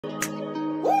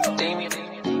Damie.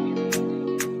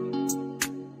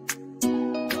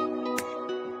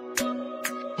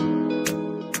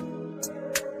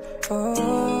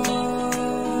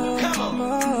 Come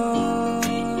on.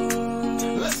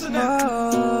 Listen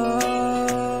up.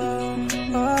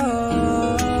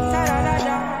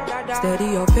 Steady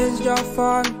your face just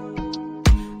for me.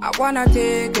 I wanna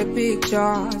take a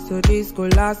picture so this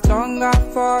could last longer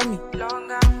for me.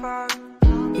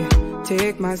 Yeah,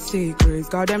 take my secrets,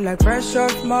 got them like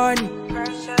precious money.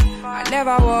 I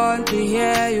never want to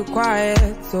hear you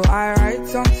quiet, so I write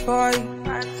songs for you.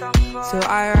 So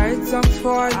I write songs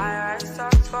for you.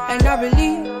 And I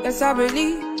believe, yes I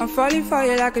believe, I'm falling for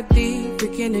you like a thief,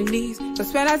 breaking the knees.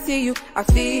 Cause when I see you, I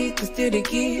feel to steal the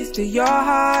keys to your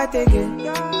heart again.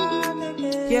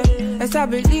 Yeah, yes I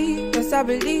believe,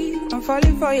 I'm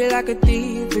falling for you like a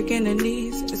thief, breaking the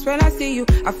knees. Cause when I see you,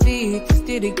 I feel to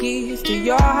steal the keys to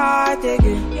your heart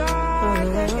again.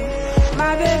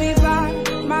 My baby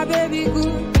bad, my baby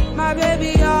good, my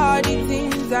baby all the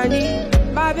things I need.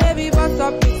 My baby bust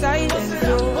up beside and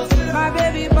so. My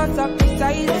baby bust up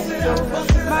beside and so.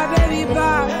 My baby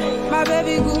bad, my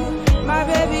baby good, my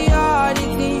baby all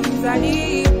the things I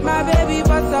need. My baby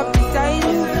bust up beside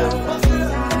and so.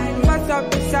 Bust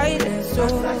up beside and so.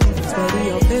 Steady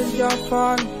your face just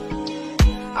for me.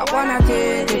 I wanna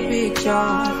take a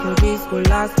picture so this could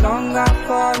last longer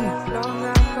for me.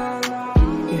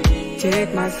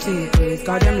 Take my secrets,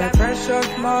 got them like precious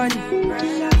money.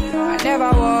 I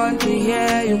never want to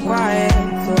hear you quiet,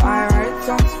 so I write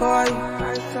songs for you.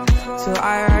 So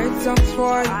I write songs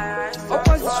for you.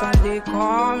 Opposition, they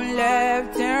come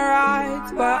left and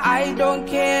right, but I don't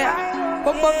care.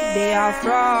 Pop up, they are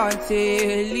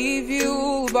fronted, leave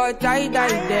you, but I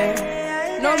die there.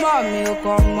 No more milk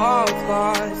come out,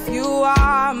 cause you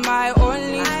are my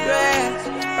only strength.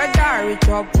 Whether I reach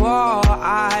or poor,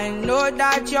 I know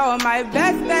that you're my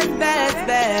best.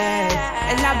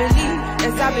 And I believe,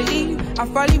 yes I believe, I'm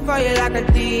falling for you like a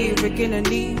thief, breaking the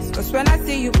knees. Cause when I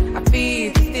see you, I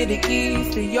feel to steal the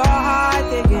keys to your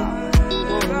heart again.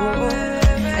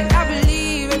 And I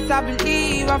believe, yes I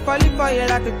believe, I'm falling for you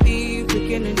like a thief,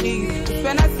 breaking the knees. Cause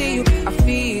when I see you, I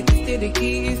feel to steal the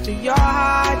keys to your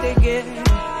heart again.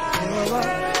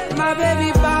 My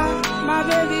baby bad, my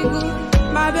baby good,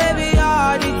 my baby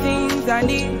all the things I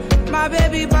need. My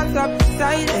baby bust up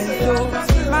beside and so.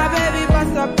 My baby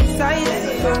bust up beside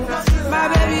and so. My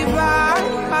baby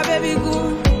bad, my baby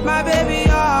good, my baby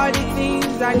all the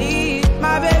things I need.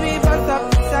 My baby bust up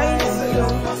beside and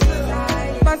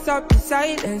so. Bust up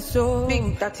beside and so.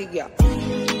 Big tatty girl.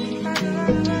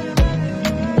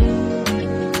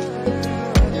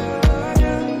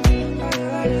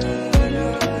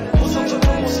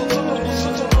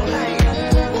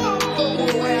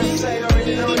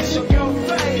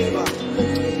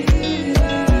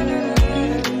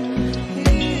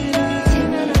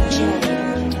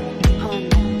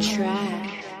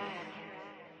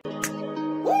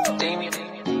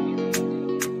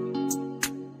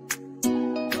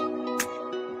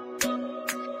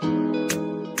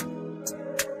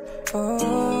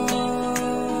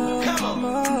 Come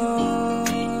on.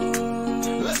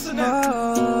 Listen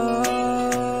up.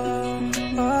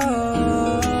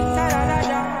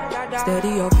 Steady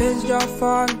your face just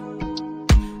for me.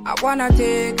 I wanna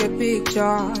take a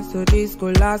picture so this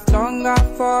could last longer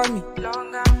for me.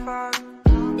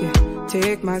 Yeah,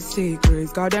 take my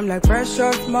secrets, got them like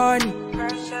precious money.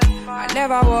 I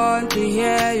never want to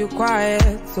hear you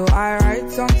quiet, so I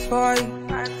write songs for you.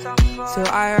 So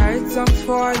I write songs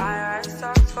for you.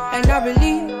 And I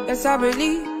believe, yes I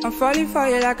believe, I'm falling for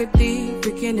you like a thief,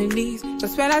 breaking the knees.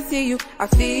 Cause when I see you, I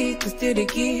feel to steal the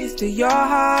keys to your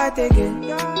heart again.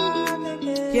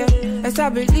 Yeah, yes I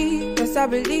believe,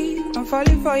 I'm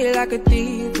falling for you like a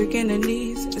thief, breaking the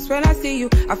knees. Cause when I see you,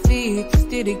 I feel to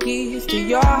steal the keys to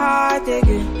your heart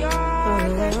again.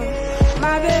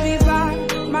 My baby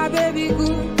bad, my baby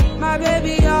good, my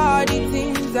baby all the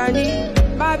things I need.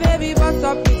 My baby bust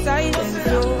up beside and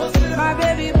so. My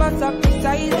baby bust up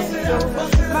beside and so.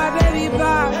 My baby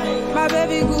bad, my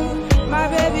baby good, my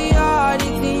baby all the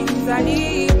things I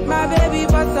need. My baby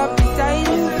bust up beside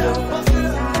and so.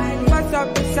 Bust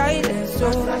up beside and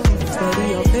so. Steady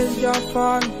your face just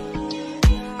for me.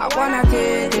 I wanna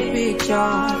take a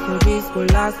picture so this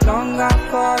could last longer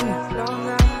for me.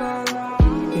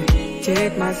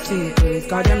 Take my secrets,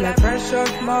 got them like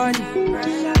precious money.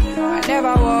 I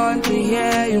never want to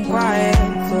hear you quiet,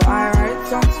 so I write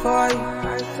songs for you.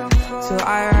 So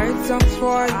I write songs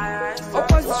for you.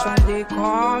 Opposition, they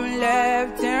come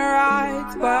left and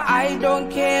right, but I don't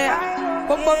care.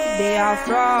 Pop up, they are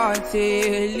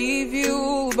fronted, leave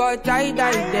you, but I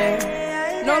die there.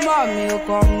 No more milk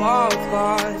or mouth,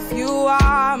 cause you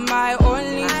are my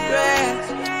only strength.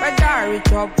 Whether I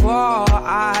reach or poor,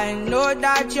 I know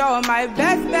that you're my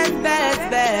best.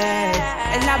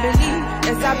 And I believe,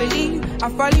 yes I believe,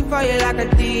 I'm falling for you like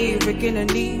a thief, breaking the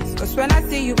knees. Cause when I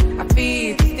see you, I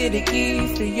feel still the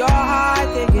keys to your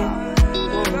heart again.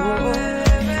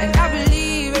 And I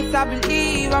believe, yes I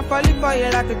believe, I'm falling for you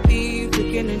like a thief,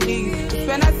 breaking the knees. Cause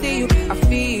when I see you, I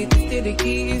feel still the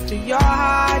keys to your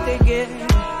heart again.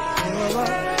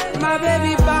 My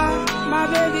baby bad, my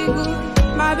baby good,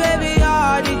 my baby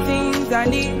all the things I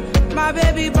need. My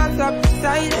baby bust up the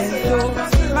silence, so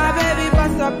my baby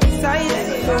bust up the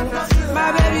silence, so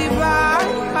my baby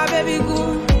bad, my baby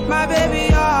good, my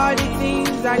baby all the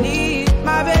things I need.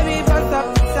 My baby bust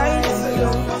up the silence,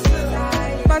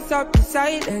 so bust up the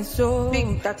silence, so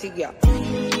big dirty girl.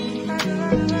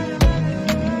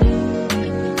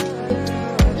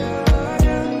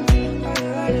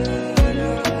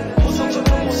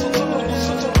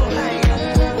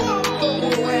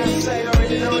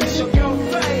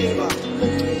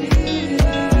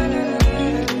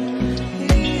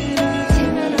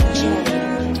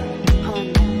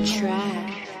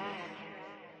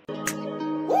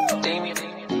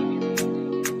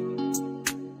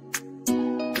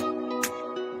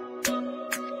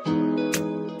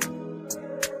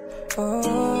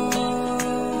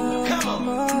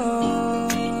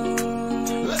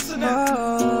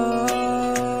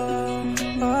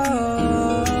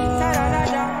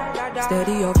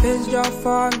 Steady your face just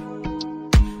for me.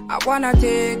 I wanna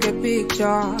take a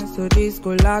picture so this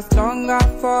could last longer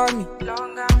for me.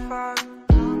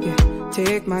 Yeah,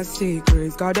 take my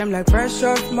secrets, got them like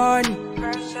precious money.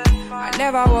 I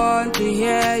never want to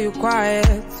hear you quiet,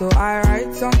 so I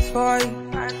write songs for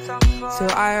you. So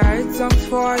I write songs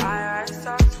for you.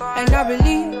 And I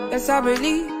believe, yes I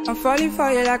believe, I'm falling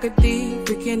for you like a thief,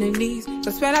 breaking the knees.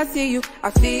 Cause when I see you,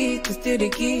 I feel to steal the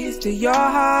keys to your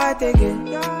heart again.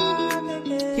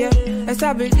 Yeah, yes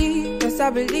I believe,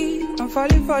 I'm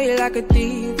falling for you like a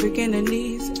thief, breaking the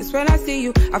knees. Cause when I see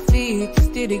you, I feel to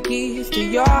steal the keys to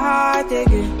your heart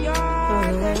again.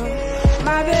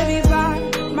 My baby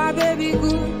bad, my baby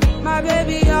good, my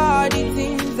baby all the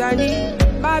things I need.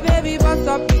 My baby bust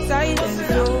up the silence,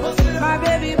 so my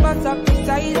baby bust up the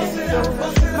silence, so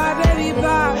my baby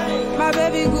bad, my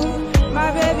baby good,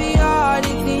 my baby all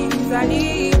the things I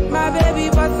need. My baby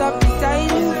bust up the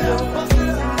silence, so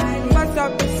bust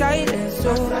up the silence,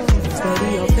 so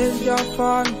steady your face just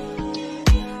for me.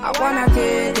 I wanna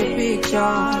take a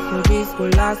picture so this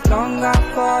could last longer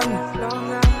for me.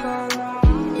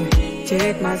 Yeah,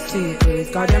 take my secrets,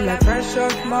 got them like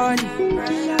precious money.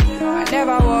 I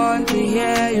never want to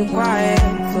hear you quiet,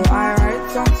 so I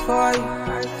write songs for you.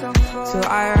 So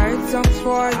I write songs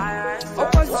for you.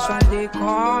 Opposition they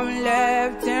come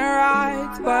left and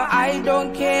right, but I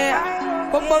don't care.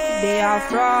 Pop up they are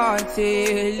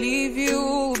fronted, leave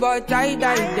you, but I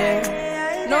die there.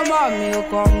 No more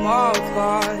milk or mouth,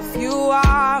 cause you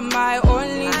are my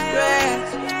only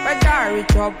strength. Whether I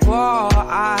reach or poor,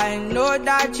 I know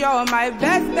that you're my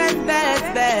best.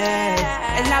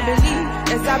 And I believe,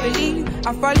 yes I believe,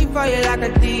 I'm falling for you like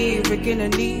a thief, breaking the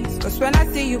knees. Cause when I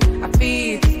see you, I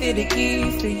feel to steal the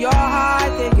keys to your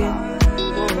heart again.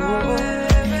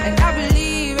 And I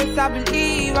believe, yes I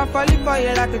believe, I'm falling for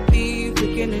you like a thief,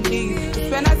 breaking the knees. Cause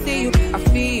when I see you, I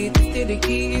feel to steal the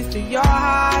keys to your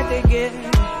heart again.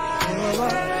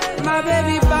 My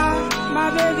baby bad, my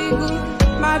baby good,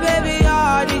 my baby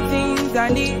all the things I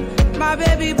need. My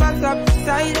baby bust up the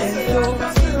silence, so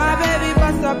my baby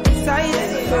bust up the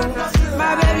silence, so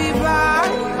my baby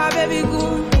bad, my baby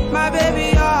good, my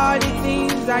baby all the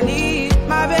things I need.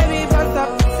 My baby bust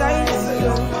up the silence,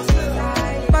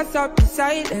 so bust up the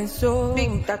silence, so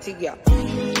big dirty girl.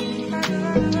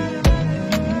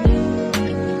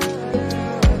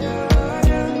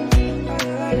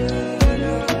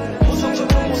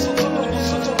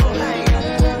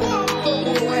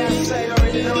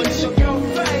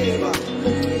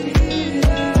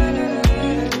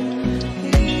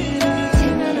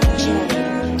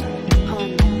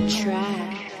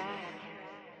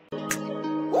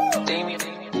 Damie.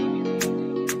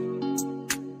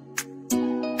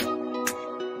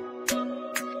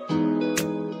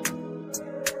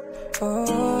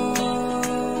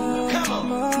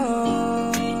 Come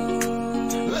on.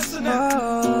 Listen up.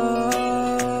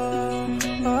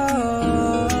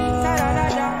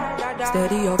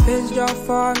 Steady your face just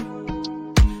for me.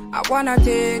 I wanna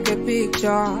take a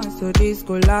picture so this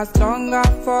could last longer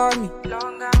for me.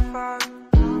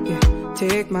 Yeah,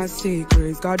 take my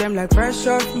secrets, got them like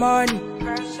precious money.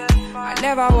 I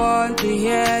never want to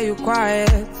hear you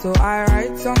quiet, so I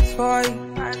write songs for you.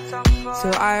 So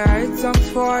I write songs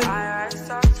for you.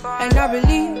 And I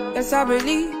believe, yes I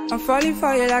believe, I'm falling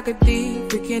for you like a thief,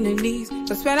 breaking the knees.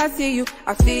 Cause when I see you,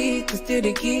 I feel to steal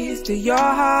the keys to your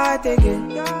heart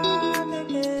again.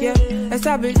 Yeah, yes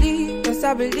I believe,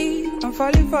 I'm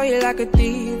falling for you like a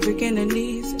thief, breaking the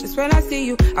knees. Cause when I see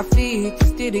you, I feel to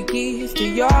steal the keys to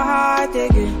your heart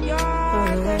again.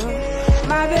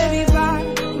 My baby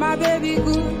bad, my baby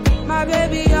good, my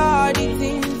baby all the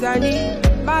things I need.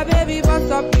 My baby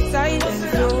bust up the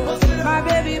silence, so my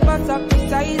baby bust up the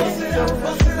silence, so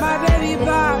my baby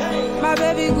bad, my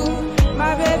baby good,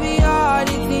 my baby all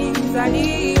the things I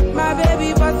need. My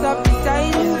baby bust up the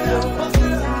silence, so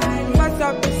bust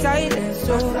up the silence,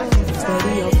 so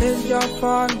steady your picture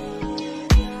for me.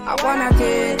 I wanna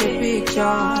take a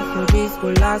picture, so this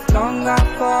could last longer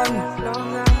for me.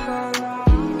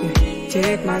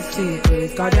 Take my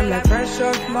secrets, got them like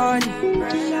precious money.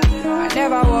 I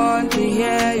never want to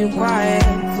hear you quiet,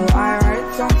 so I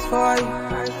write songs for you.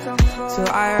 So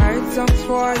I write songs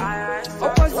for you.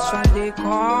 Opposition, they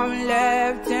come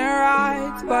left and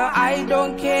right, but I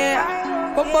don't care.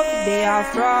 Pop up, they are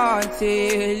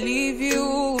fronted, leave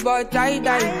you, but I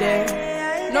die there.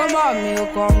 No more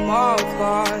milk come out,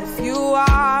 cause you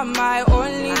are my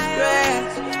only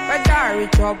strength. Whether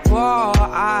rich or poor,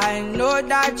 I know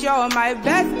that you're my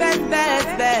best.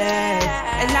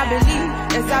 And I believe,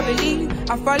 yes I believe,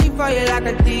 I'm falling for you like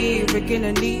a thief, breaking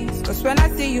the knees. Cause when I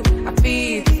see you, I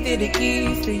feel to steal the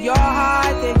keys to your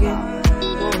heart again.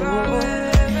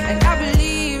 And I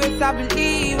believe, yes I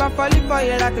believe, I'm falling for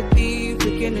you like a thief,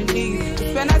 breaking the knees.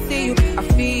 Cause when I see you, I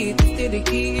feel to steal the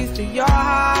keys to your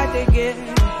heart again.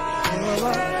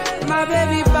 My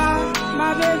baby bad,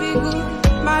 my baby good,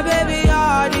 my baby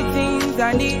all the things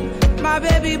I need. My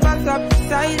baby bust up the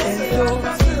silence, so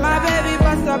my baby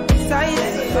bust up the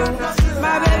silence, so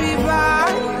my baby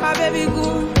bad, my baby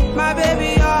good, my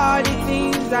baby all the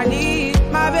things I need.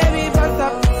 My baby bust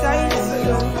up the silence,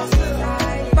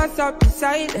 so bust up the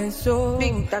silence, so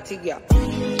big dirty girl.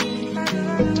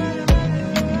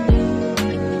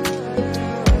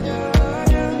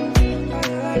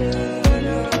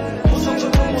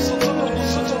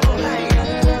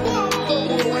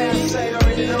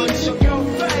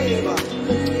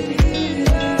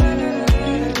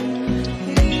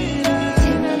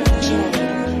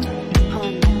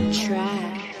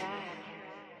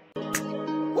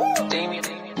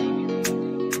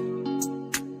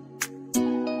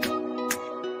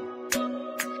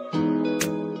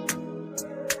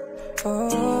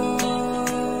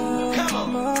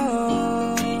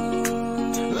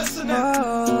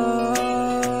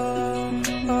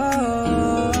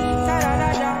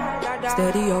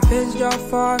 Steady your picture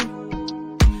for me.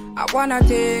 I wanna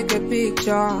take a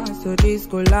picture, so this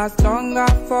could last longer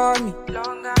for me.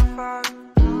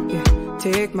 Yeah,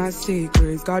 take my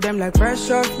secrets, got them like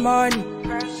precious money.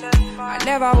 I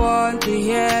never want to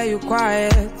hear you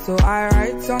quiet, so I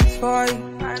write songs for you.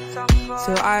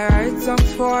 So I write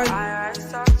songs for you.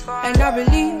 And I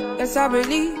believe, yes I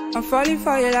believe, I'm falling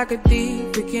for you like a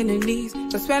thief, breaking the knees.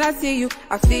 Cause when I see you,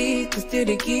 I feel to steal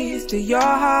the keys to your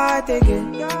heart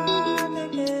again.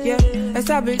 Yeah, yes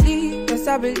I believe,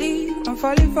 I'm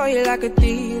falling for you like a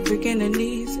thief, breaking the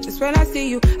knees. Cause when I see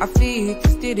you, I feel to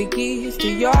steal the keys to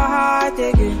your heart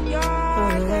again.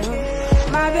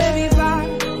 My baby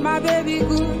bad, my baby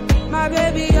good, my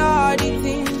baby all the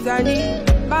things I need.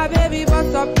 My baby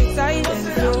bust up the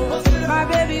silence, so my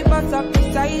baby bust up the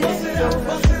silence, so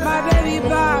my baby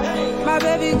bad, my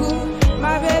baby good,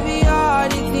 my baby all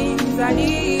the things I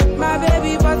need. My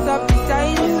baby bust up the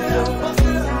silence, so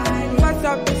bust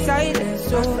up the silence,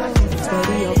 so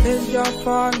steady your picture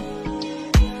for me.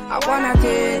 I wanna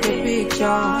take a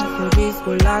picture, so this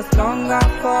could last longer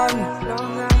for me.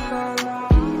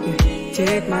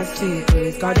 Take my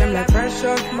secrets, got them like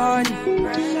precious money.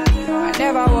 I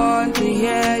never want to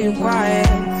hear you quiet,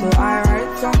 so I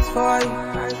write songs for you.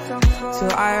 So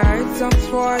I write songs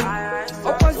for you.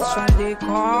 Opposition, they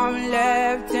come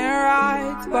left and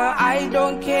right, but I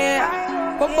don't care.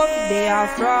 Pop up, they are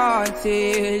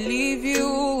fronted, leave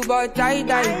you, but I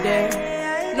die there.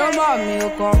 No more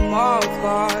milk come out,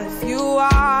 cause you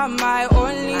are my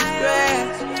only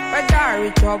strength. Whether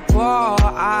rich or poor,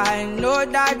 I know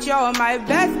that you're my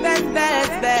best.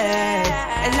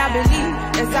 And I believe,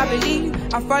 yes I believe,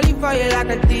 I'm falling for you like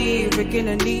a thief, breaking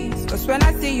the knees. Cause when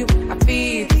I see you, I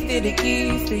feel to steal the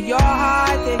keys to your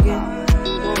heart again.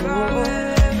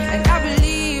 And I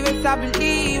believe, yes I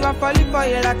believe, I'm falling for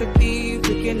you like a thief,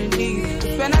 breaking the knees.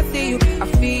 Cause when I see you, I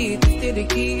feel to steal the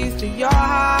keys to your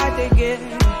heart again.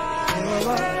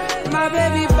 My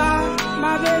baby bad,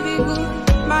 my baby good,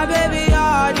 my baby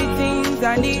all the things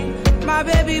I need. My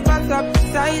baby bust up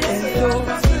beside it, so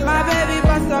my baby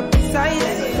bust up beside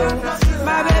it, so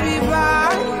my baby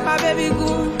bad, my baby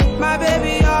good, my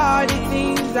baby all the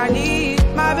things I need.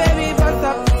 My baby bust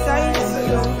up beside it,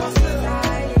 so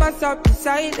bust up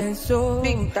beside it, so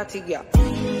big dirty girl.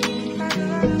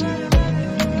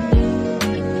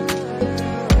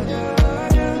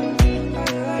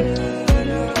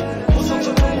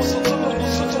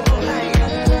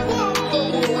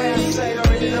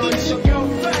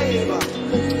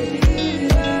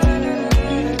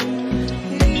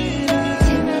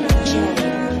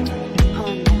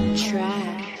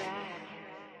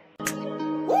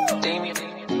 Damie.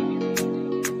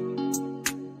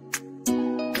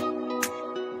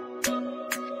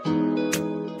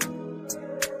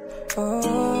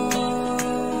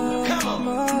 Oh, come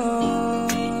on.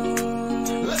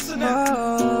 Listen up.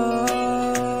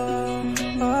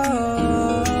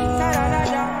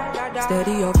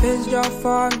 Steady your pace just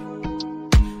for me.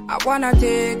 I wanna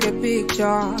take a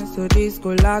picture so this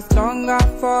could last longer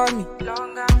for me.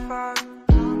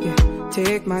 Yeah,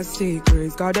 take my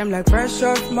secrets, got them like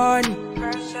precious money.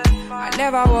 I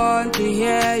never want to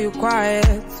hear you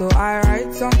quiet, so I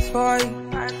write songs for you.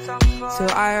 So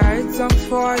I write songs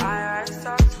for you.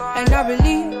 And I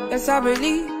believe, yes I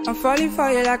believe, I'm falling for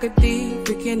you like a thief,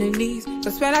 breaking the knees.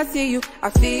 Cause when I see you, I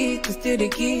feel to steal the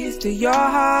keys to your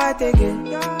heart again.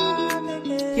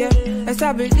 Yeah, yes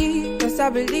I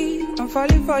believe, I'm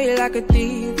falling for you like a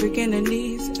thief, breaking the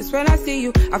knees. Cause when I see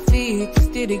you, I feel to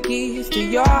steal the keys to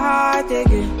your heart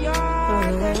again. Oh,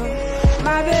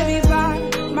 my baby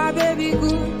bad, my baby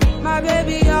good, my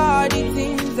baby all the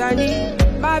things I need.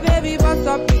 My baby bust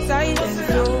up beside it,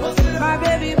 so my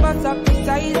baby bust up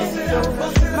beside it, so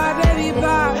my baby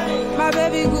bad, my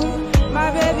baby good,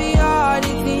 my baby all the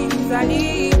things I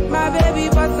need. My baby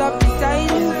bust up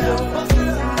beside it, so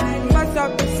bust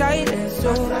up beside it,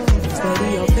 so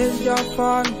steady your pace just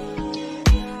for me.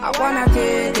 I wanna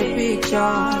take a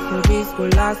picture so this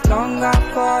could last longer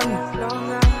for me.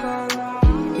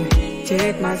 Yeah,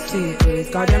 take my secrets,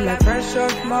 got them like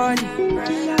precious money.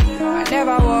 I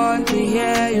never want to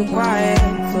hear you quiet,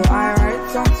 so I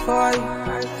write songs for you.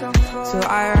 So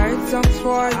I write songs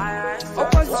for you.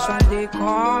 Opposition they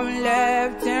come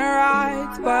left and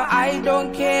right, but I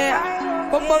don't care.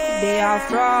 Pop up they are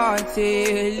front,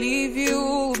 leave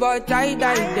you, but I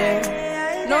die there.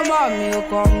 No more milk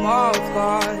come out,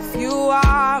 cause you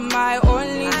are my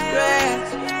only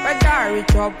strength. But I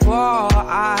reach up, oh,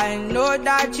 I know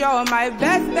that you're my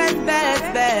best.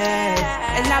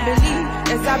 And I believe,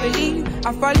 yes I believe,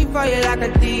 I'm falling for you like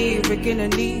a thief, breaking the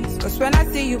knees. Cause when I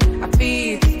see you, I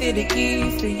feel to steal the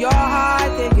keys to your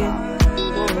heart again.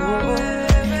 Oh.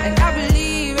 And I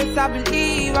believe, yes I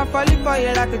believe, I'm falling for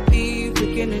you like a thief,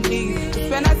 breaking the knees. Cause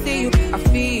when I see you, I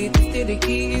feel to steal the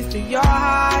keys to your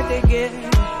heart again.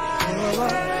 Oh.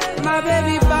 My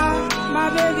baby bad, my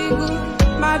baby good,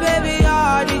 my baby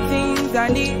all the things I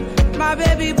need. My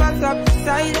baby bust up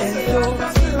beside it, so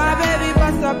my baby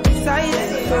bust up beside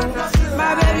it, so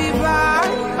my baby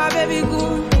bad, my baby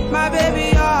good, my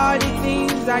baby all the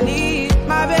things I need.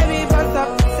 My baby bust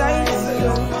up beside it,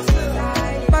 so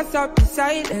bust up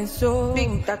beside it, so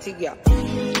big dirty girl.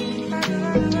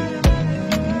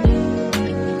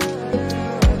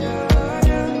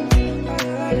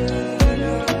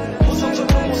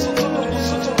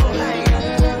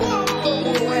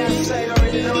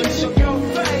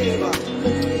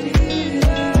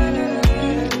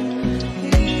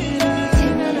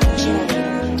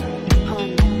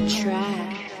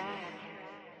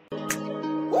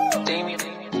 Damie.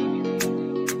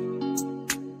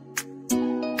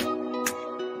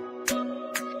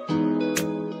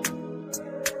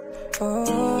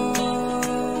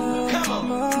 Oh,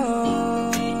 come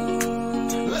on.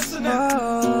 Listen up.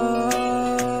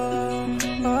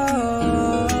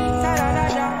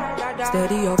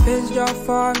 Steady your pace just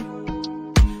for me.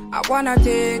 I wanna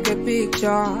take a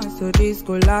picture so this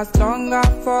could last longer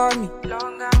for me.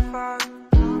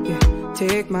 Yeah,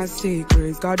 take my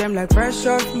secrets, got them like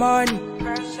precious money.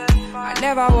 I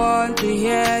never want to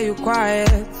hear you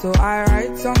quiet, so I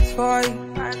write songs for you.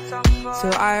 So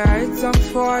I write songs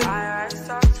for you.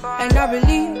 And I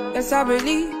believe, yes I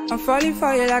believe, I'm falling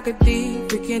for you like a thief,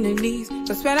 breaking the knees.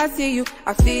 Cause when I see you,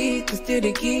 I feel to steal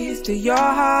the keys to your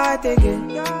heart again.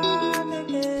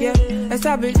 Yeah, yes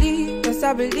I believe,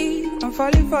 I'm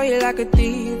falling for you like a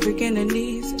thief, breaking the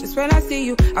knees. Cause when I see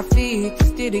you, I feel to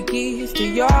steal the keys to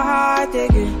your heart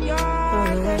again.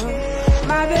 Oh.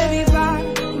 My baby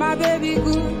bad, my baby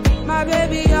good, my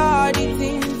baby all the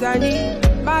things I need.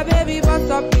 My baby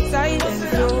bust up beside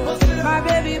it, so my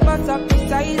baby bust up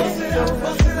beside it, so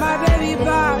my baby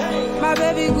bad, my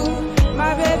baby good,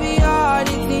 My baby, all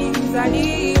the things I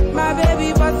need. My baby,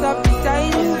 bust up the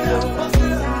silence, so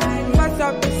bust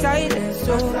up the silence,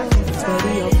 so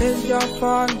steady your face just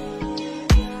for me.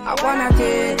 I wanna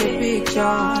take a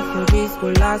picture, so this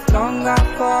could last longer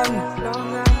for me.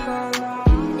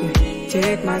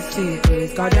 Take my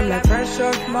secrets, got them like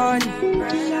precious money.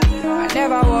 I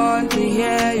never want to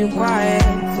hear you quiet,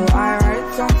 so I write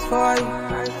songs for you.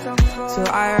 So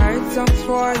I write songs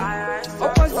for you.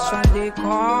 Opposition, they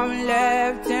come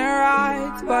left and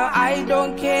right, but I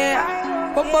don't care.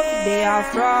 Pop up, they are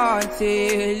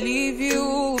fronted, leave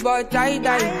you, but I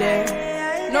die there.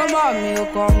 No more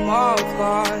milk come out,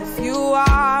 cause you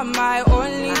are my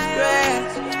only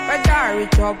strength. Whether I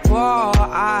reach or poor,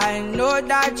 I know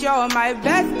that you're my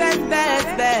best.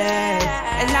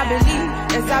 And I believe,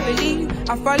 yes I believe,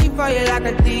 I'm falling for you like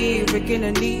a thief, breaking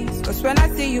the knees. Cause when I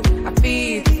see you, I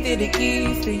feel still the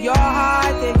keys to your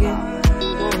heart again.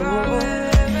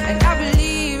 And I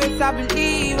believe, yes I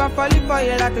believe, I'm falling for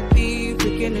you like a thief,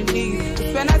 breaking the knees.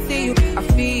 Cause when I see you, I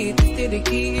feel still the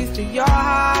keys to your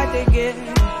heart again.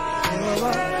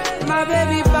 My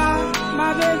baby bad,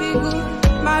 my baby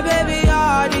good, my baby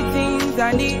all the things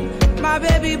I need. My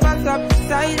baby bust up the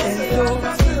silence, so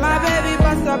my baby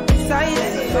bust up the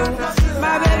silence, so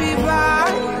my baby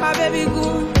bad, my baby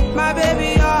good, my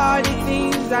baby all the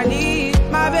things I need.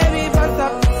 My baby bust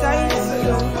up the silence,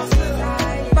 so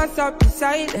bust up the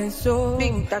silence, so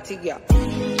big dirty girl.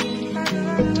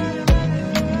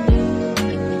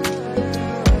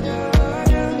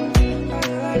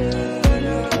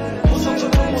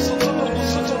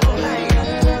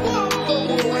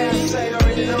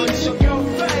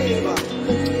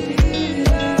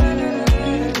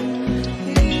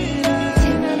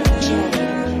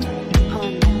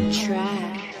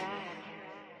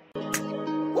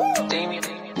 Damie.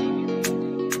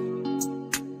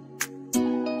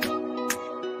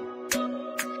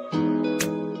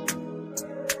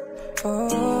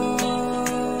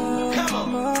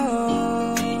 Come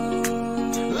on.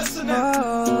 Listen up.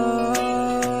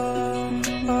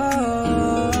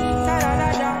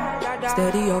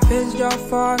 Steady your face just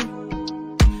for me.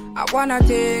 I wanna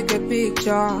take a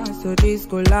picture, so this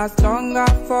could last longer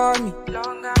for me.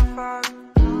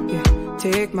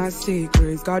 Take my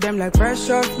secrets, got them like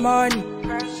precious money.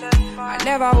 I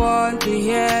never want to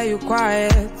hear you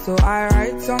quiet, so I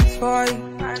write songs for you.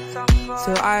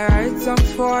 So I write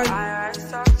songs for you.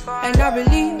 And I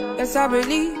believe, yes I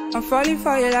believe, I'm falling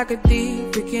for you like a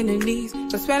thief, breaking the knees.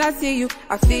 Cause when I see you,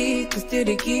 I feel to steal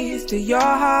the keys to your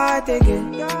heart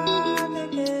again.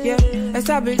 Yeah, yes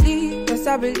I believe,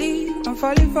 I'm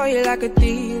falling for you like a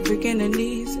thief, breaking the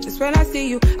knees. Just when I see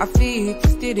you, I feel to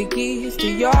steal the keys to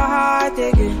your heart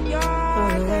again.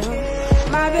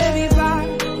 My baby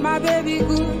bad, my baby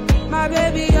good, my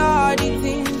baby all the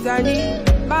things I need.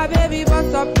 My baby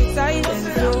bust up the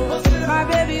silence, so my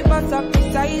baby bust up the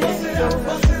silence, so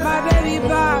my baby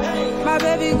bad, my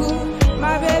baby good,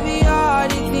 my baby all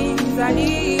the things I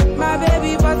need. My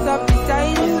baby bust up the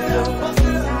silence, so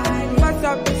bust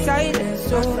up the silence,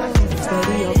 so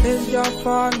steady your face just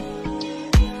for me.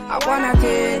 I wanna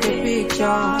take a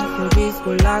picture, so this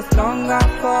could last longer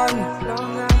for me.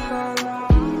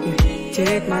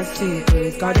 Take my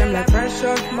secrets, got them like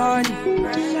precious money.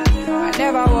 I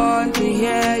never want to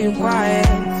hear you quiet,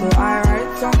 so I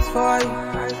write songs for you.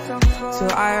 So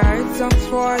I write songs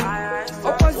for you.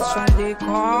 Opposition, they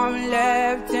come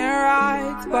left and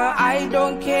right, but I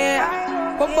don't care.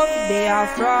 Pop up, they are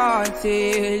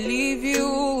fronted, leave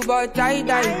you, but I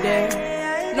die there.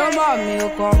 No more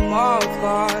milk come out,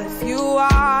 cause you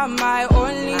are my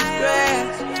only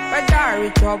strength. Whether I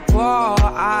reach or poor,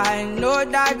 I know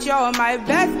that you're my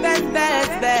best.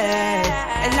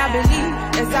 And I believe,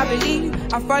 yes I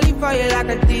believe, I'm falling for you like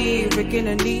a thief, breaking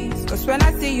the knees. Cause when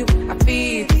I see you, I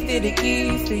feel to steal the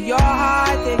keys to your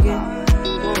heart again.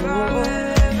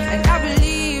 And I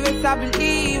believe, yes I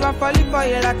believe, I'm falling for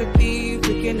you like a thief,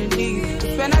 breaking the knees.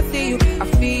 Cause when I see you, I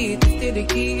feel to steal the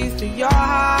keys to your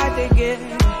heart again.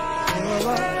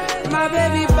 My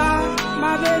baby bad,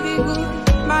 my baby good,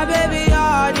 my baby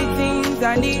all the things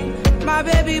I need. My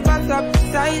baby bust up the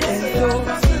silence, so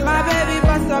my baby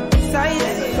bust up the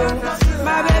silence, so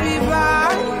my baby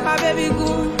bad, my baby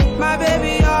good, my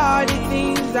baby all the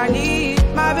things I need.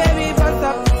 My baby bust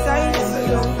up the silence,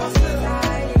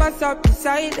 so bust up the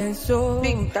silence, so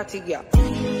big dirty girl.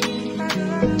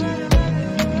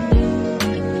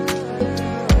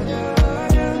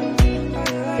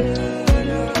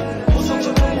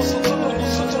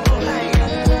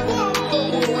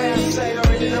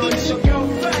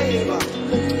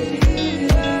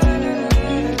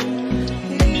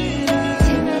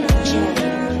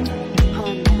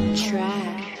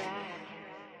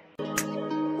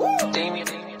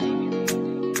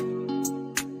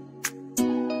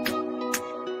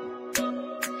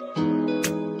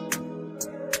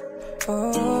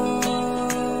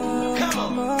 Oh,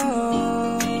 come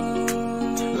on.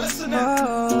 Listen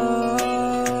up.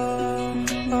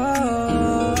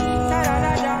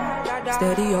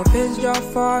 Steady your pace, just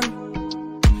fun.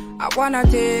 I wanna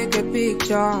take a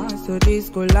picture so this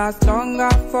could last longer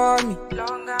for me.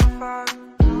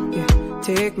 Yeah,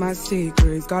 take my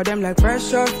secrets, got them like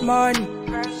precious money.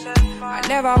 I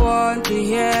never want to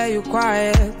hear you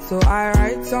quiet, so I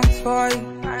write songs for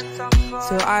you.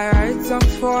 So I write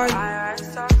songs for you.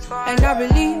 And I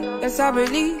believe, yes I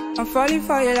believe, I'm falling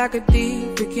for you like a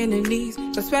thief, breaking the knees.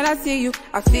 Cause when I see you,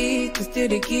 I feel to steal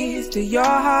the keys to your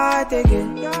heart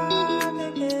again.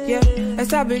 Yeah,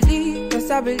 yes I believe,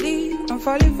 I'm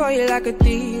falling for you like a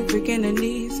thief, breaking the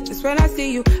knees. Cause when I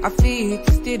see you, I feel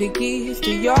to steal the keys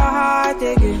to your heart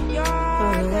again.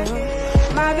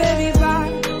 My baby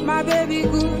bad, my baby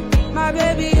good, my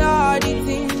baby all the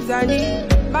things I need.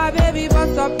 My baby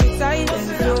bust up beside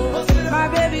and so. My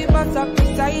baby bust up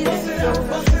beside and so.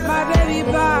 My baby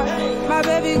bad, my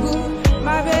baby good,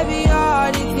 my baby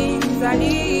all the things I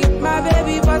need. My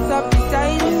baby bust up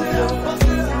beside and so.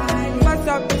 Bust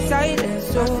up beside and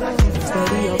so.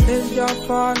 Steady your pace, just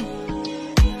fun.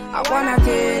 I wanna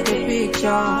take a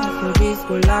picture so this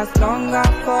could last longer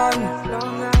for me.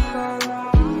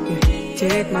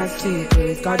 Take my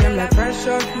secrets, got them like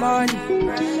precious money.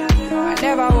 I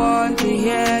never want to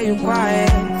hear you quiet,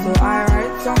 so I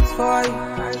write songs for you.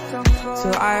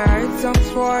 So I write songs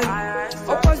for you.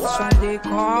 Opposition, they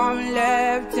come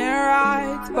left and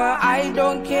right, but I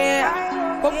don't care.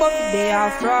 Pop up, they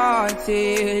are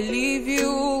fronted, leave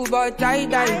you, but I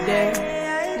die there.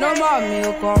 No more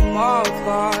milk come out,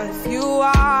 cause you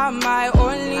are my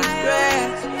only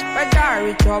strength. But I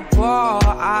reach up, oh,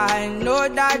 I know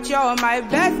that you're my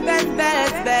best. And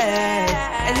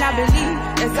I believe,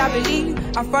 yes I believe,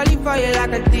 I'm falling for you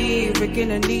like a thief, breaking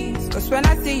the knees. Cause when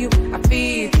I see you, I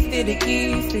feel to steal the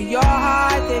keys to your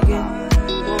heart again.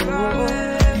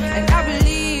 And I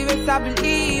believe, yes I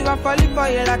believe, I'm falling for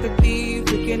you like a thief,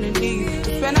 breaking the knees.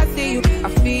 Cause when I see you, I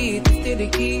feel to steal the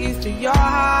keys to your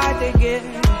heart again.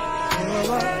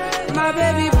 My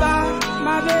baby bad,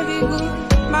 my baby good,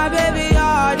 my baby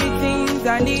all the things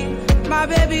I need. My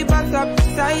baby bust up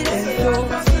beside and so.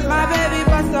 My baby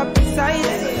bust up beside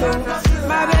and so.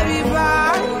 My baby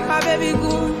bad, my baby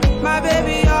good, my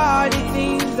baby all the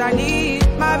things I need.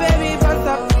 My baby bust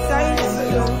up beside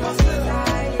and so.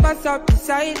 Bust up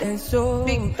beside and so.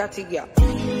 Big tatty girl.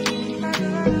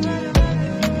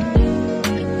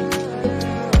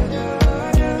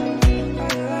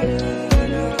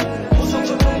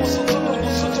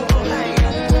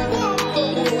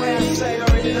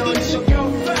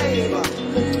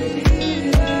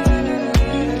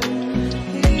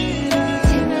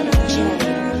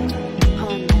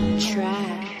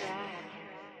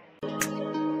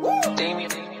 Damie.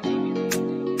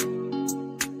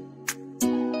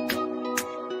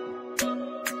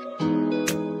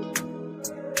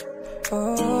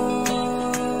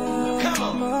 Oh,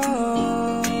 come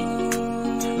on.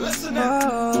 Listen up.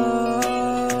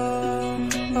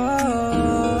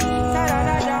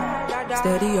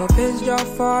 Steady your pace, just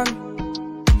fun.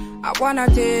 I wanna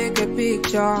take a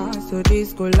picture so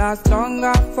this could last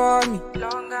longer for me.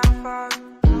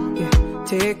 Yeah,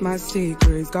 take my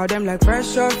secrets, got them like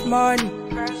precious money.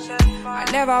 I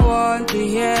never want to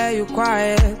hear you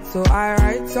quiet, so I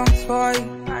write songs for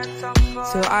you.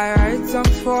 So I write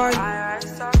songs for you.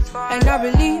 And I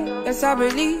believe, yes I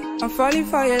believe, I'm falling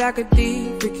for you like a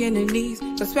thief, breaking the knees.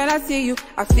 Cause when I see you,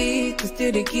 I feel to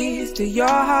steal the keys to your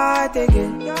heart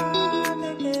again.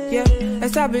 Yeah,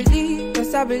 yes I believe,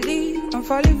 I'm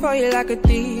falling for you like a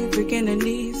thief, breaking the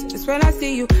knees. Cause when I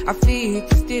see you, I feel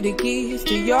to steal the keys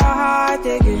to your heart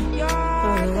again.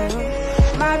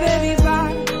 My baby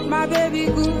bad, my baby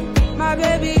good, my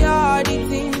baby all the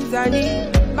things I need.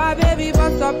 My baby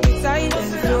bust up beside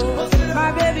and so.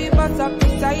 My baby bust up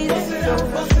beside and so.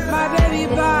 My baby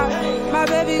bad, my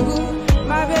baby good,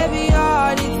 my baby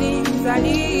all the things I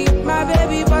need. My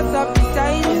baby bust up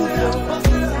beside and so.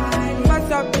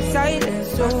 Bust up beside and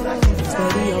so.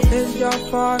 Steady your pace, just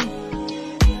fun.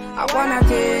 I wanna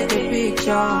take a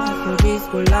picture so this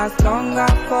could last longer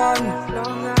for me.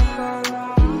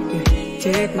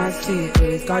 Take my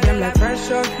secrets, got them like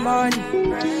precious money.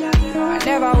 I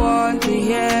never want to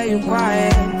hear you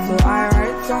quiet, so I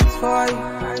write songs for you.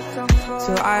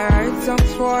 So I write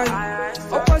songs for you.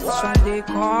 Opposition, they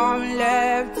come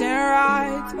left and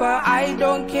right, but I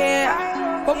don't care.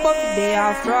 Pop up, they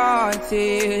are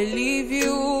fronted, leave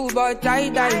you, but I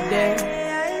die there.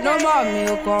 No more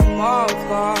milk come out,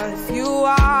 cause you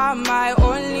are my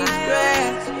only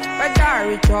strength. But I I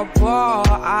reach up, oh,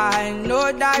 I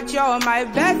know that you're my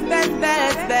best. And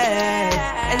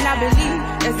I believe,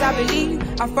 yes I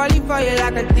believe, I'm falling for you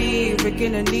like a thief,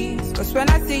 breaking the knees. Cause when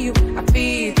I see you, I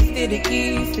feel still the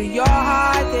keys to your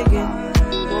heart again.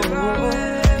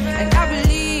 And I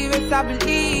believe, yes I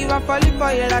believe, I'm falling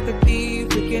for you like a thief,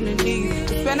 breaking the knees.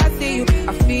 Cause when I see you,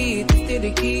 I feel still the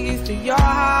keys to your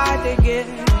heart again.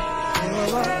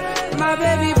 My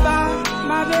baby bad,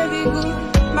 my baby good,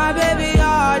 my baby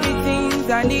all the things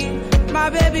I need. My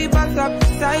baby bust up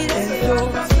beside it, so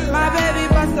my baby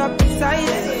bust up beside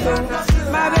it, so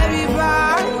my baby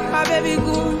bad, my baby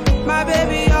good, my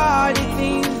baby all the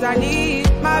things I need.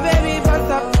 My baby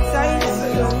bust up beside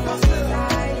it, so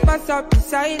bust up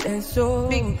beside it, so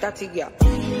big dirty girl.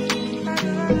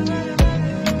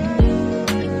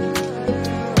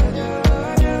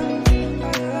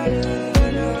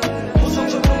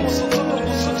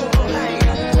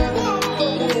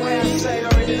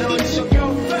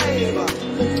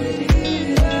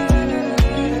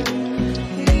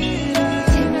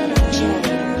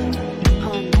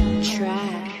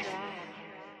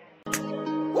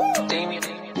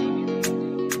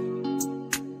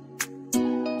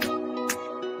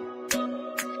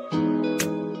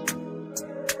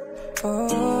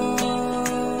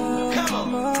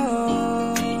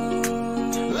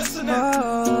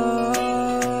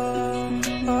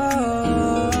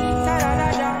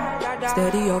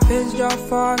 Steady your face just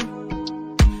for me.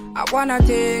 I wanna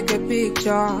take a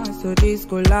picture so this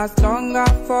could last longer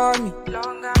for me.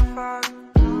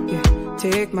 Yeah,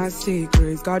 take my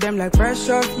secrets, got them like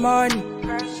precious money.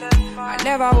 I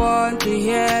never want to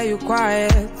hear you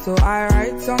quiet, so I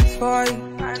write songs for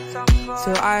you.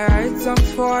 So I write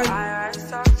songs for you.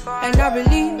 And I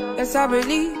believe, yes I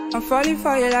believe, I'm falling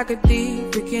for you like a thief,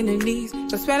 breaking the knees.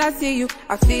 Cause when I see you,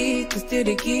 I feel to steal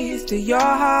the keys to your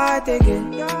heart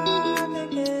again.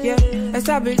 Yeah, yes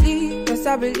I believe,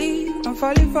 I'm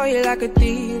falling for you like a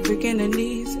thief, breaking the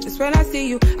knees. Cause when I see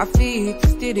you, I feel to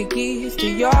steal the keys to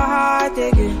your heart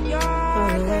again.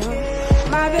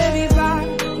 My baby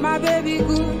bad, my baby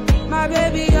good, my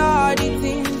baby all the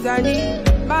things I need.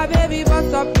 My baby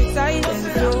bust up beside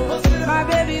it, so my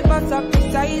baby bust up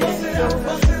beside it, so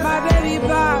my baby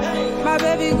bad, my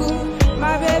baby good,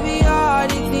 my baby all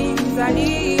the things I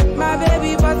need. My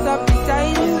baby bust up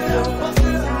beside it, so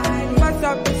bust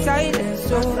up beside it,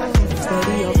 so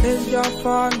steady your face just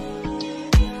for me.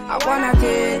 I wanna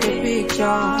take a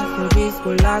picture so this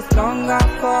could last longer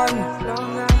for me.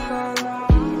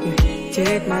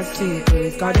 Take my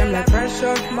secrets, got them like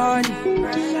precious money.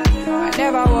 I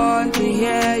never want to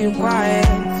hear you quiet,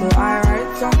 so I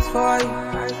write songs for you.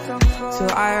 So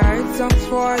I write songs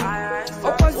for you.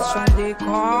 Opposition, they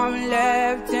come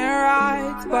left and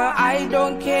right, but I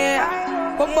don't care.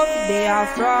 Pop up, they are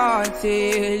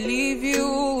fronted, leave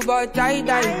you, but I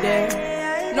die there.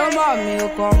 No more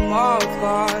milk come out,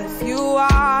 cause you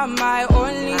are my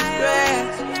only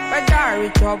strength. But I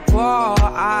reach up, oh,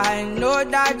 I know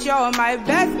that you're my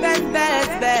best.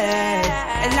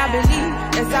 And I believe,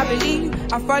 yes I believe,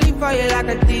 I'm falling for you like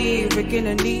a thief, breaking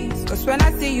the knees. Cause when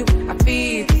I see you, I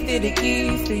feel to steal the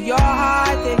keys to your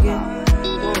heart again.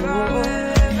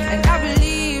 And I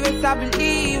believe, yes I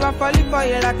believe, I'm falling for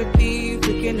you like a thief,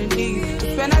 breaking the knees.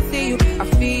 Cause when I see you, I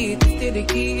feel to steal the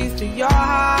keys to your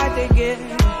heart again.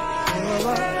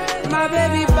 My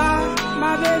baby bad,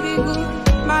 my baby good,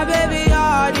 my baby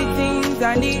all the things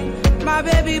I need. My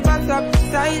baby bust up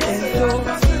beside it, so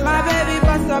my baby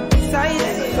bust up beside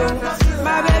it, so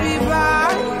my baby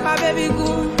bad, my baby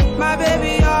good, my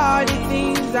baby all the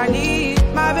things I need.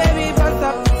 My baby bust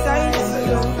up beside it,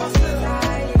 so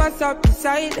bust up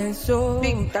beside it, so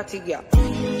big dirty girl.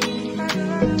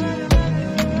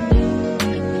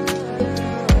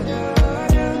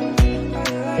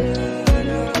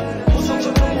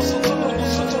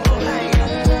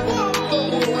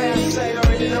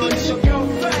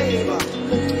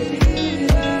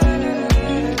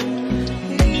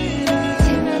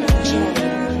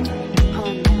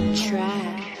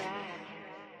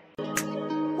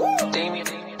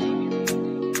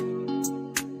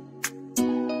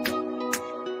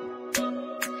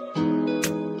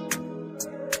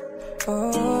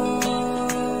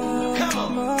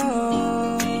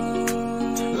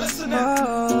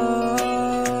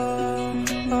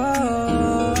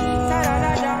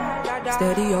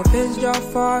 Steady your face just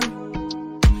for me.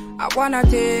 I wanna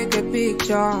take a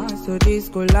picture so this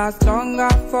could last longer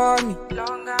for me.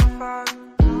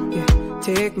 Yeah,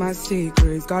 take my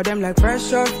secrets, got them like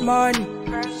precious money.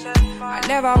 I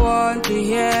never want to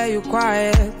hear you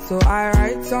quiet, so I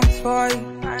write songs for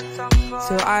you.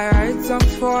 So I write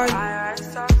songs for you.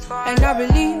 And I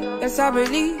believe, yes I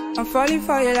believe, I'm falling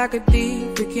for you like a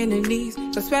thief, breaking the knees.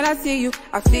 Cause when I see you,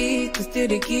 I feel to steal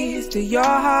the keys to your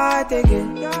heart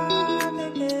again.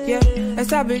 Yeah,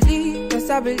 yes I believe,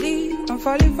 I'm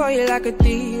falling for you like a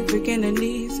thief, breaking the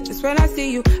knees. Cause when I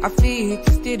see you, I feel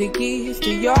to steal the keys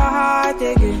to your heart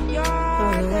again.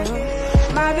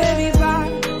 My baby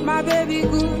bad, my baby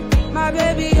good, my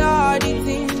baby all the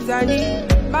things I need.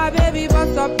 My baby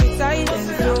bust up the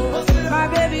silence, so my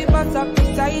baby bust up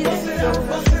the silence, so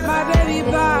my baby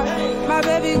bad, my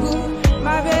baby good,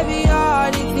 my baby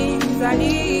all the things I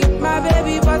need. My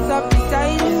baby bust up the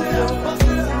silence, so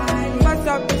bust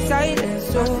up the silence,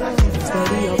 so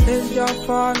steady your face just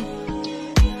for me.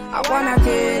 I wanna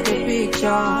take a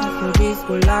picture, so this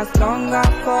could last longer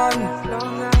for me.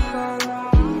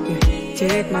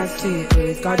 Take my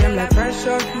secrets, got them like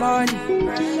precious money.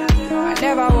 I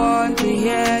never want to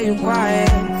hear you quiet,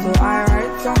 so I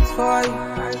write songs for you.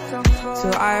 So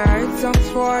I write songs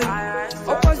for you.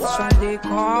 Opposition they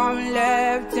come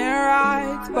left and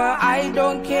right, but I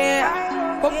don't care.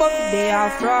 Pop up they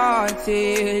are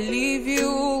fronted, leave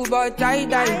you, but I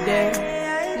die there.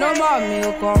 No more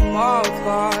milk come out,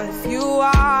 cause you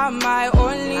are my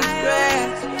only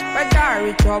strength. Whether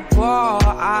rich or poor,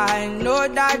 I know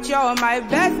that you're my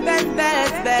best.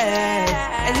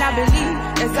 And I believe,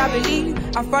 yes I believe,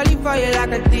 I'm falling for you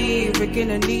like a thief, breaking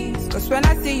the knees. Cause when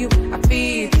I see you, I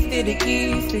feel to steal the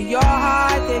keys to your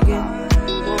heart again.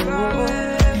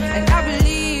 And I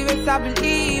believe, yes I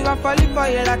believe, I'm falling for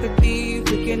you like a thief,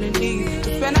 breaking the knees.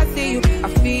 Cause when I see you, I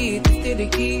feel to steal the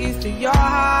keys to your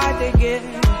heart again.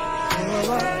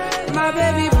 My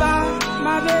baby bad,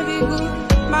 my baby good,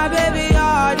 my baby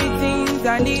all the things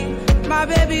I need. My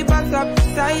baby bust up the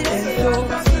silence, so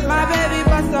my baby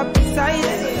bust up the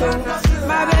silence, so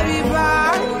my baby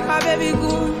bad, my baby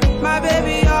good, my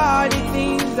baby all the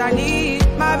things I need.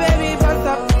 My baby bust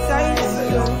up the silence,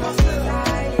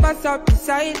 so bust up the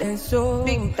silence, so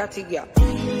big dirty girl.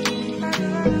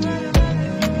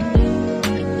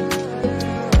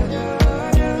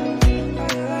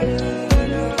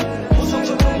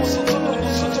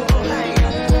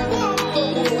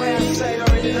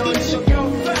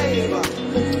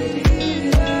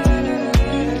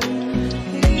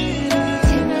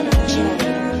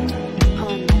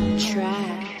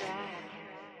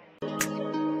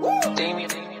 Damie.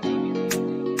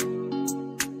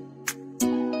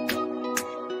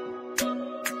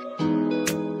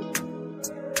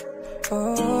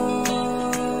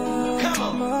 Oh,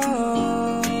 come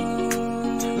on.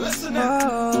 Listen up.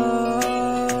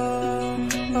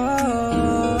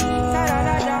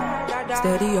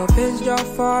 Steady your face just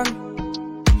for me.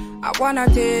 I wanna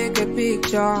take a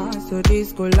picture, so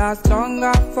this could last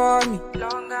longer for me.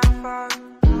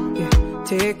 Yeah,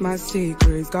 take my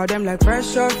secrets, got them like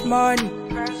precious money.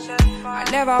 I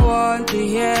never want to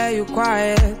hear you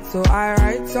quiet, so I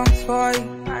write songs for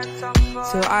you.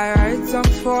 So I write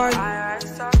songs for you.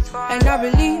 And I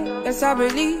believe, yes I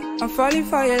believe, I'm falling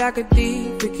for you like a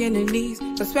thief, breaking the knees.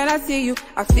 Cause when I see you,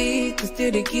 I feel to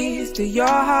steal the keys to your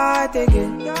heart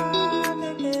again.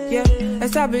 Yeah,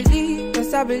 yes I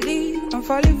believe, I'm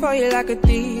falling for you like a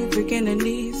thief, breaking the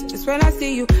knees. Cause when I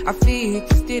see you, I feel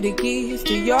to steal the keys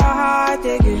to your heart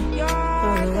again.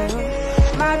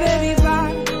 My baby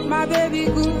bad, my baby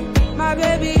good, my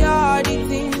baby all the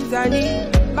things I need.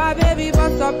 My baby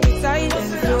bust up the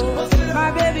silence, so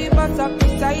my baby bust up the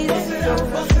silence, so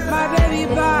my baby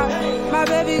bad, my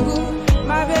baby good,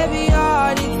 my baby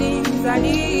all the things I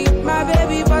need. My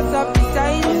baby bust up the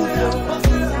silence, so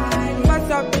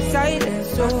bust up the silence,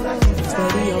 so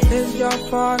steady your face just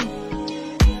for me.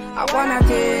 I wanna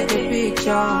take a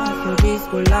picture, so this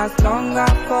could last longer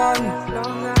for me.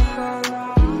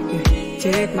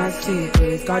 Take my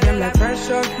secrets, got them like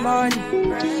precious money.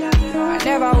 I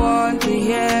never want to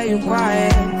hear you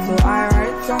quiet, so I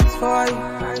write songs for you.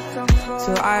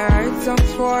 So I write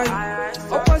songs for you.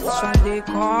 Opposition they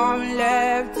come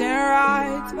left and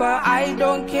right, but I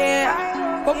don't care.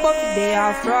 Pop up they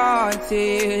are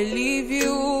fronted, leave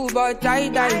you, but I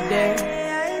die there.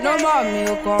 No more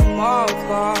milk come out,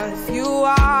 cause you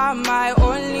are my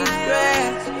only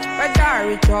strength. Whether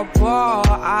rich or poor,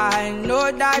 I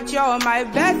know that you're my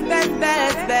best.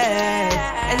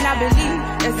 And I believe,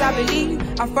 yes I believe,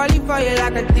 I'm falling for you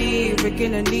like a thief,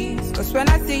 breaking the knees. Cause when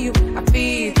I see you, I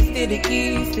feel to steal the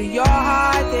keys to your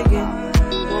heart again.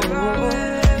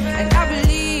 And I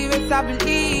believe, yes I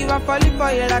believe, I'm falling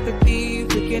for you like a thief,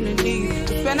 breaking the knees.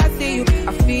 Cause when I see you,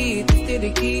 I feel to steal the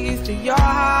keys to your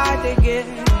heart again.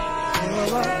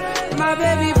 My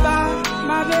baby bad,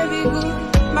 my baby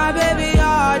good, my baby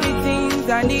all the things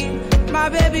I need. My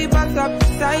baby bust up the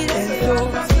silence, so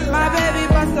My baby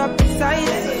bust up beside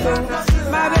it, so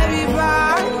my baby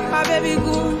bad, my baby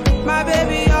good, my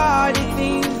baby all the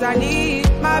things I need.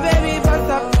 My baby bust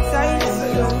up beside it,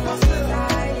 so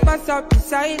bust up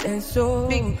beside it, so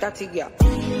big dirty girl.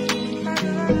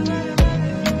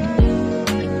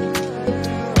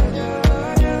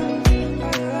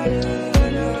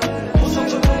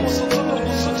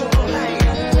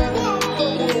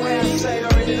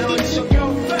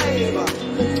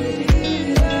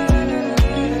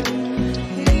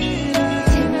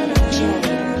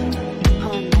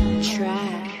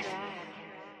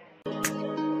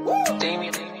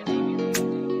 Damie.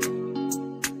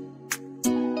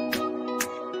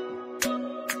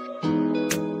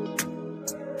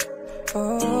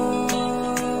 Oh,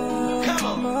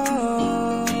 come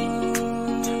on.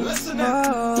 Listen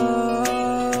up.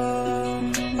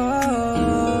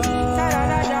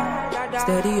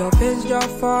 Steady your face just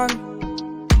for me.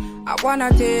 I wanna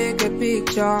take a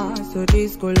picture so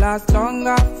this could last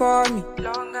longer for me.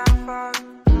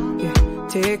 Yeah,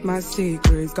 take my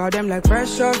secrets, got them like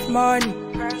precious money.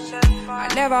 I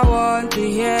never want to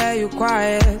hear you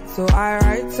quiet, so I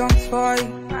write songs for you.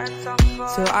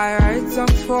 So I write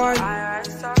songs for you.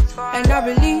 And I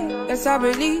believe, yes I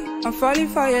believe, I'm falling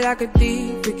for you like a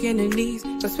thief, breaking the knees.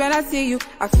 Cause when I see you,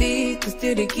 I feel to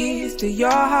steal the keys to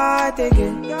your heart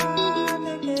again.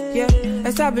 Yeah,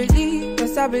 yes I believe,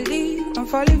 I'm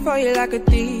falling for you like a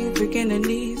thief, breaking the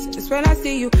knees. Cause when I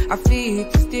see you, I feel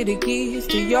to steal the keys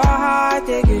to your heart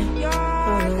again.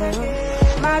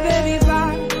 My baby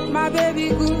bad, my baby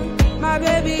good, my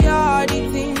baby all the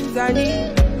things I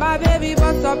need. My baby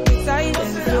bust up beside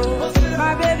it, so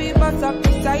my baby bust up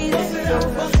beside it, so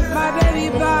my baby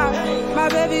bad, my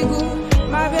baby good,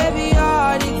 my baby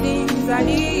all the things I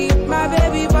need. My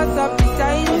baby bust up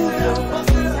beside it, so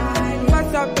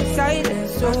bust up beside it,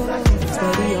 so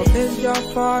steady your face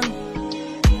just for me.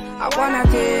 I wanna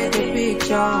take a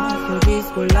picture so this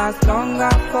could last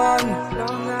longer for me.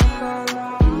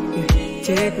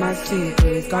 Take my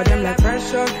secrets, got them like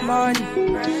precious money.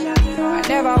 I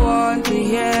never want to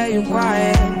hear you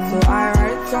quiet, so I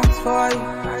write songs for you.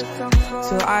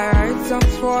 So I write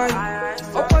songs for you.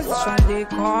 Opposition, they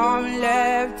come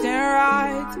left and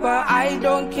right, but I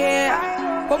don't care.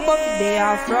 Pop up, they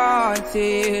are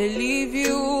fronted, leave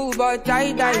you, but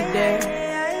I die there.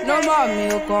 No more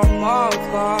milk come out,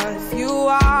 cause you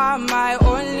are my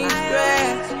only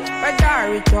strength. Whether I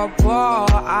reach or poor,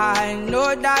 I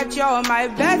know that you're my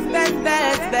best.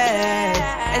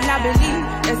 And I believe,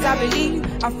 yes I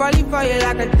believe, I'm falling for you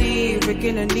like a thief,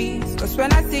 breaking the knees. Cause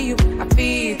when I see you, I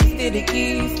feel to steal the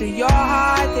keys to your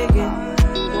heart again.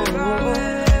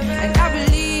 And I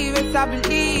believe, yes I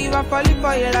believe, I'm falling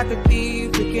for you like a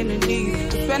thief, breaking the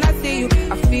knees. Cause when I see you,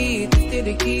 I feel to steal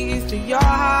the keys to your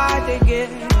heart again.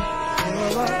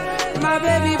 My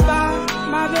baby bad,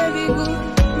 my baby good,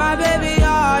 my baby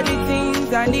all the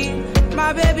things I need.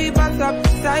 My baby bust up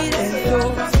beside it, so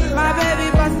my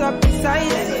baby bust up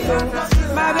beside it, so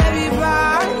my baby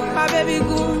bad, my baby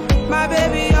good, my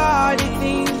baby all the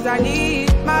things I need.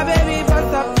 My baby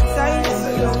bust up beside it,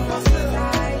 so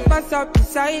bust up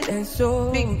beside it,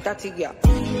 so big dirty girl.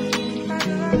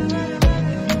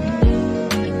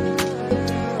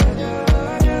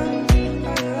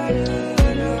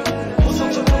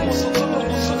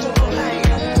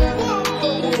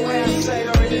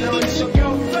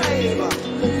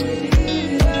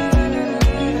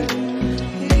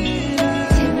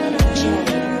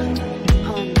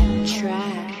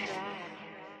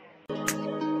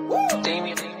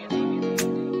 Damie.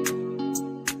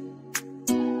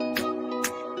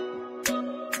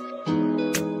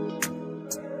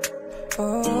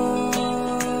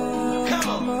 Oh,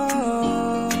 come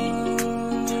on.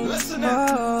 Listen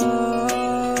up.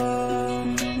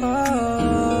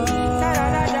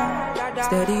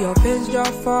 Steady your face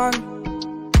just for me.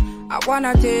 I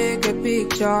wanna take a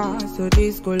picture so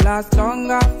this could last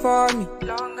longer for me.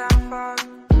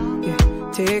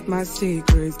 Yeah, take my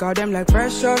secrets, got them like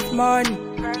precious money.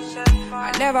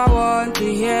 I never want to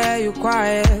hear you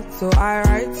quiet, so I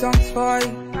write songs for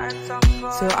you.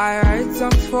 So I write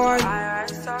songs for you.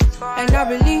 And I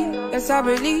believe, yes I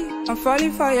believe, I'm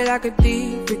falling for you like a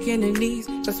thief, breaking the knees.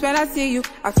 Cause when I see you,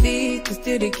 I feel to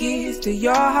steal the keys to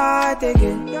your heart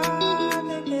again.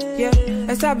 Yeah,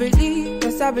 yes I believe,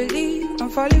 I'm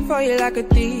falling for you like a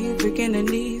thief, breaking the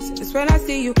knees. Cause when I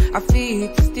see you, I feel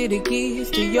to steal the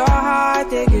keys to your heart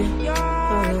again.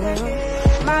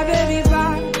 My baby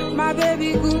bad, my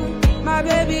baby good, my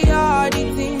baby all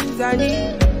the things I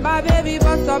need. My baby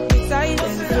bust up beside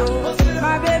it, so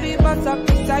my baby bust up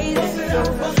beside it, so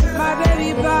my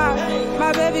baby bad,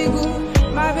 my baby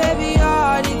good, my baby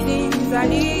all the things things I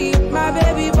need. My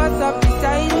baby bust up the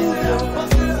silence,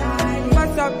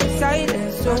 bust up the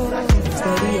silence. So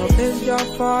steady your pace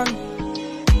just for me.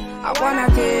 I wanna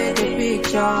take a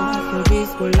picture, so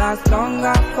this could last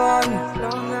longer for me.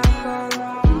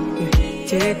 Yeah,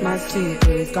 take my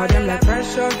secrets, got them like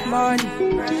precious money.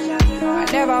 I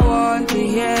never want to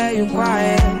hear you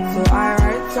quiet, so I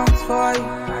write songs for you.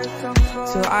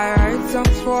 So I write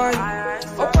songs for you.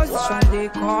 Opposition, they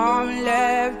come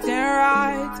left and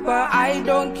right, but I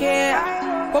don't care.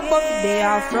 Pop up, they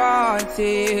are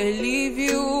fronted, leave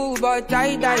you, but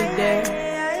I die there.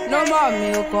 No more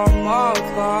milk come out,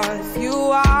 cause you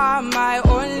are my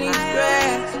only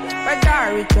strength. But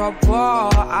I reach up, oh,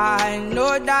 I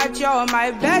know that you're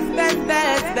my best. And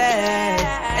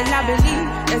I believe,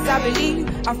 yes I believe,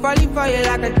 I'm falling for you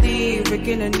like a thief,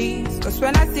 breaking the knees. Cause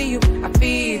when I see you, I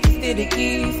feel still the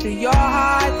keys to your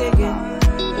heart again.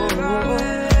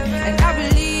 And I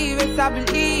believe, yes I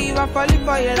believe, I'm falling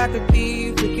for you like a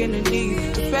thief, breaking the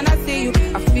knees. Cause when I see you,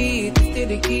 I feel still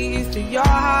the keys to your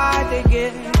heart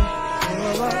again.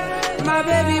 My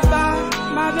baby bad,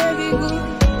 my baby good,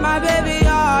 my baby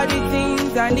all the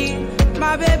things I need.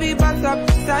 My baby bust up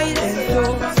the silence,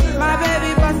 so my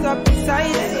baby bust up the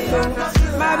silence, so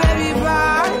my baby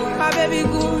bad, my baby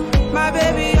good, my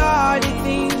baby all the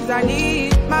things I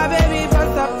need. My baby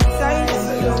bust up the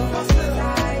silence, so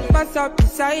bust up the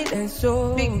silence,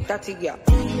 so big dirty girl.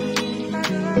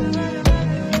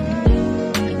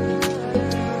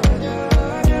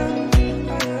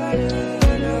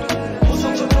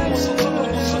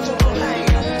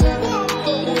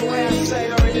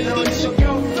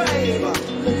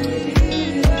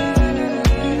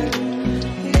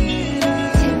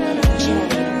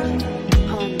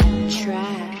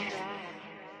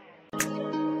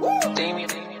 Damie.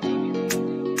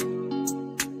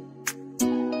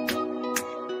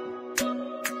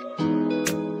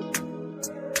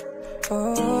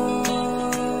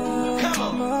 Oh,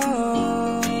 come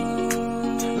on.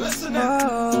 Listen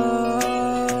up.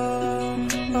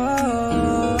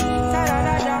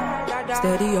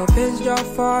 Steady your pace just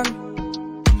for me.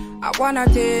 I wanna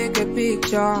take a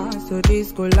picture, so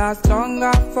this could last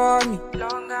longer for me.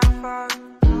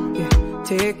 Yeah,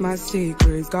 take my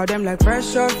secrets, got them like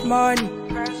precious money.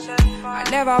 I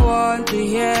never want to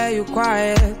hear you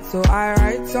quiet, so I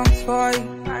write songs for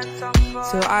you.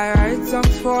 So I write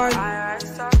songs for you.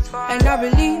 And I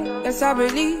believe, yes I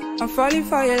believe, I'm falling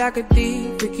for you like a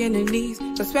thief, breaking the knees.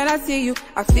 Cause when I see you,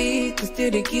 I feel to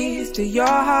steal the keys to your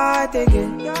heart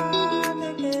again.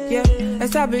 Yeah,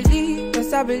 yes I believe,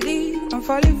 I'm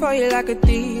falling for you like a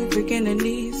thief, breaking the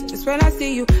knees. Cause when I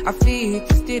see you, I feel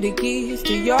to steal the keys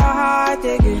to your heart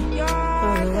again.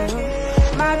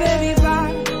 My baby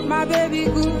bad, my baby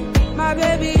good, my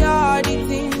baby all the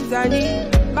things I need.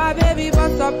 My baby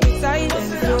bust up the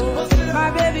silence, so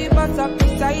my baby bust up the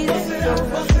silence, so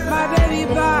my baby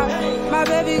bad, my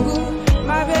baby good,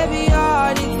 my baby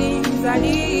all the things I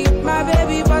need. My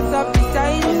baby bust up the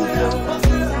silence, so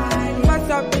bust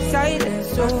up the silence,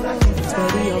 so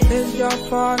steady your pace just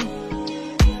for me.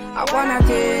 I wanna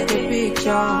take a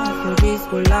picture, so this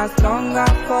could last longer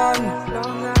for me.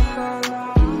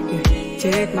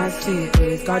 Take my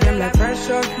secrets, got them like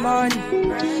precious money.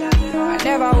 I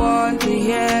never want to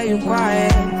hear you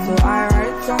quiet, so I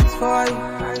write songs for you.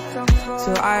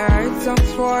 So I write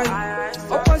songs for you.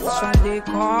 Opposition, they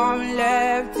come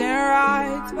left and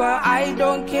right, but I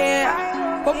don't care.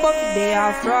 Pop up, they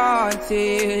are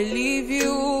fronted, leave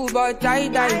you, but I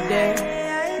die there.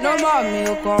 No more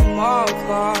milk come out,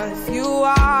 cause you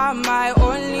are my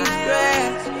only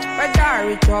strength. But I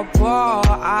reach up, oh,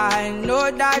 I know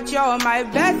that you're my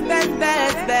best.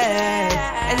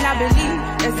 And I believe,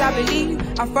 yes I believe,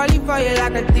 I'm falling for you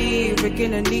like a thief,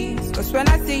 breaking the knees. Cause when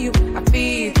I see you, I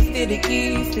feel to steal the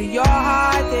keys to your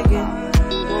heart again.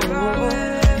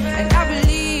 And I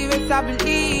believe, yes I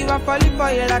believe, I'm falling for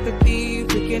you like a thief,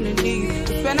 breaking the knees.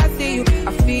 Cause when I see you,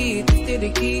 I feel to steal the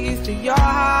keys to your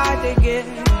heart again.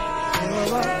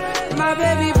 My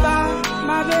baby bad,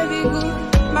 my baby good,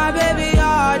 my baby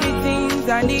all the things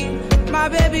I need. My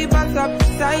baby bust up the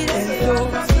silence, so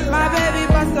my baby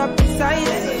bust up the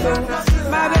silence, so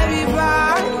my baby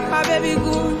bad, my baby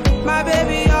good, my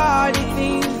baby all the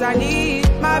things I need.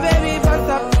 My baby bust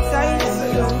up the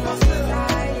silence, so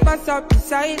bust up the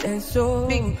silence, so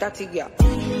big dirty girl.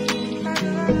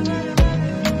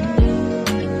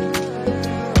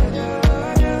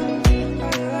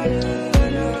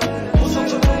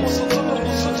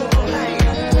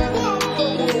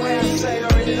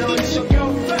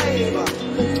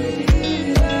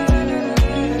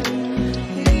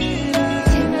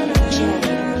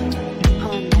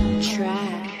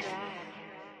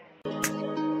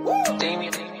 Damie.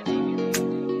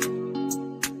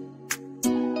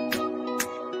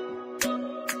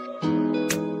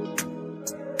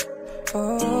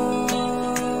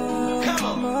 Oh,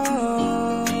 come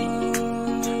on.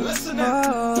 Listen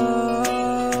up.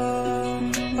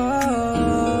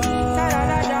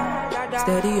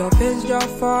 Steady your face just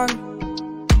for me.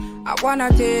 I wanna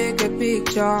take a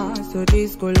picture so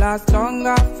this could last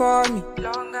longer for me.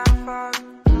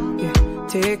 Yeah,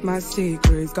 take my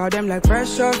secrets, got them like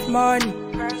precious money.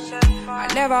 I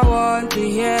never want to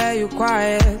hear you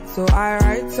quiet, so I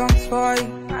write songs for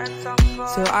you.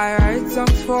 So I write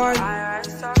songs for you.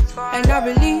 And I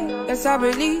believe, yes I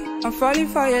believe, I'm falling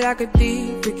for you like a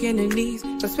thief, breaking the knees.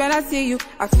 Cause when I see you,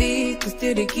 I feel to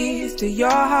steal the keys to your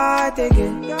heart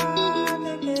again.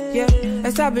 Yeah,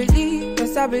 yes I believe,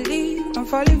 I'm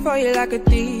falling for you like a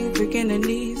thief, breaking the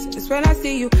knees. Cause when I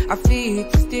see you, I feel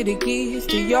to steal the keys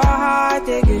to your heart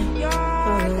again.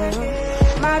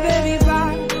 My baby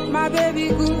bad, my baby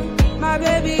good, my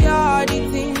baby all the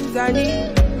things I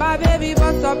need. My baby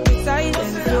bust up the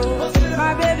silence, so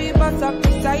my baby bust up the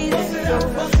silence, so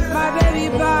my baby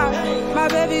bad, my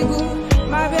baby good,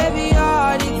 my baby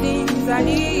all the things I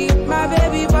need. My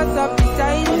baby bust up the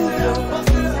silence, so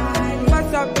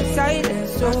bust up the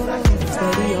silence, so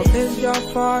steady your face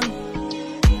just for me.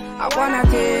 I wanna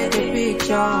take a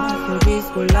picture so this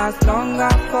could last longer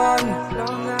for me.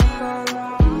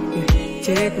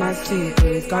 Take my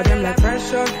secrets, got them like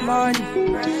precious money.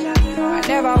 I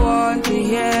never want to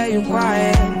hear you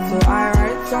quiet, so I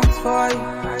write songs for you.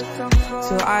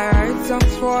 So I write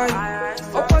songs for you.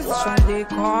 Opposition, they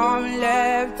come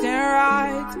left and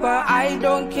right, but I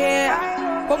don't care.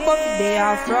 Pop they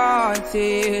are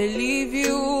fronted, leave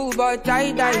you, but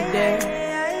I die there.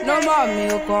 No more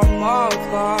milk come out,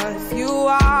 cause you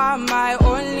are my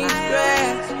only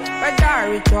strength. Whether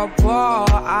rich or poor,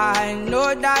 I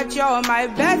know that you're my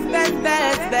best.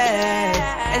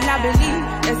 And I believe,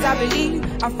 yes I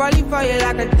believe, I'm falling for you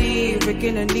like a thief,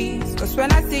 breaking the knees. Cause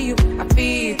when I see you, I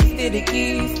feel to steal the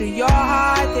keys to your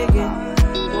heart again.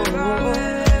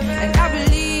 And I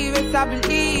believe, yes I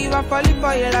believe, I'm falling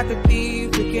for you like a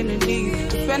thief, breaking the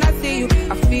knees. Cause when I see you,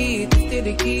 I feel to steal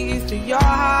the keys to your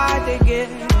heart again.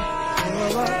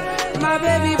 My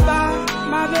baby bad,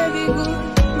 my baby good,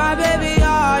 my baby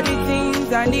all the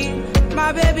things I need.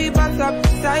 My baby bust up the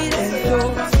silence, so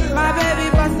my baby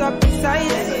bust up the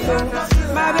silence, so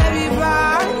my baby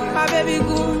bad, my baby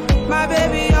good, my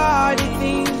baby all the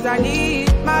things I need.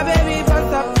 My baby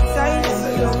bust up the silence,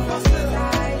 so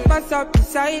bust up the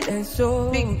silence, so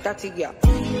big dirty girl.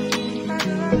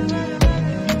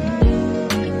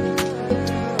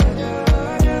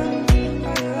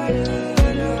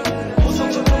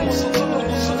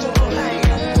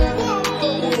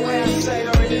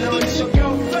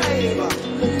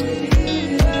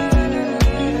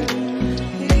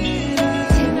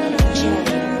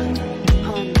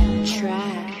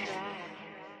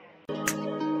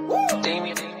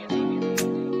 Damie.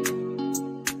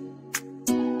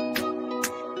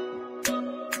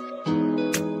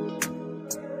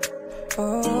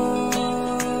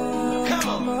 Oh,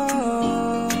 come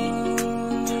on.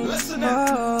 Listen up.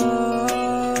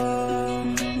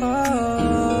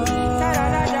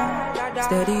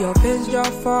 Steady your face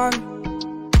just for me.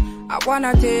 I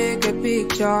wanna take a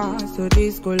picture so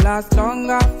this could last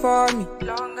longer for me.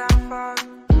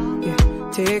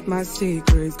 Yeah, take my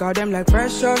secrets, got them like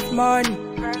precious money.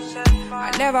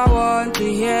 I never want to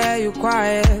hear you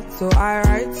quiet, so I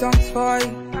write songs for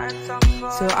you.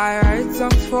 So I write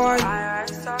songs for you.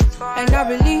 And I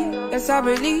believe, yes I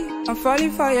believe, I'm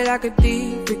falling for you like a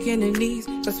thief, breaking the knees.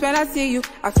 Cause when I see you,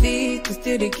 I feel to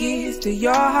steal the keys to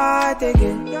your heart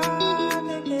again.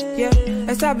 Yeah,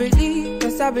 yes I believe,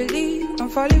 I'm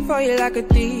falling for you like a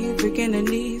thief, breaking the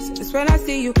knees. Cause when I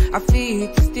see you, I feel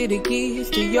to steal the keys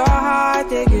to your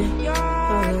heart again.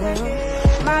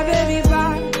 My baby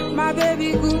bad, my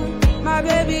baby good, my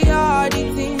baby all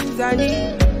the things I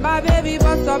need. My baby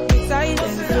bust up the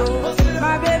silence, so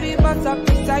my baby bust up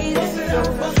the silence, so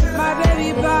my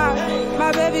baby bad,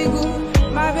 my baby good,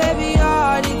 my baby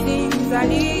all the things I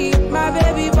need. My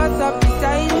baby bust up the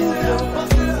silence, so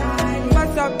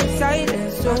bust up the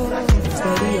silence, so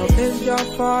steady your face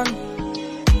just for me.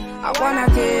 I wanna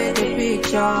take a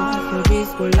picture so this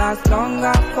could last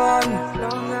longer for me.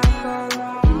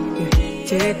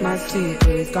 Take my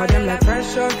secrets, got them like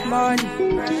precious money.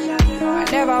 I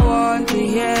never want to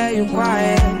hear you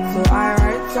quiet, so I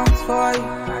write songs for you.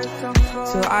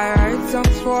 So I write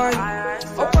songs for you.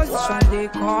 Opposition, they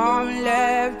come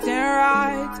left and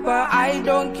right, but I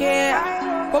don't care.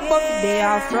 Pop they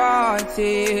are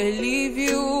fronted, leave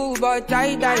you, but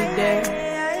I die there.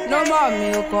 No more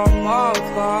milk come out,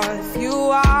 cause you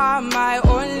are my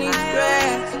only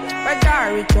strength. whether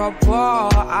I reach or poor,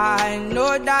 I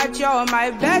know that you're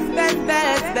my best.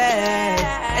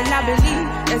 And I believe,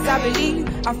 yes I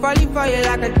believe, I'm falling for you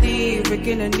like a thief,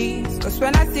 breaking the knees. Cause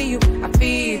when I see you, I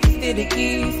feel it's still the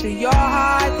keys to your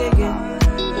heart again.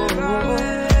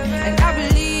 And I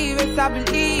believe, yes I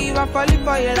believe, I'm falling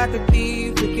for you like a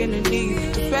thief, breaking the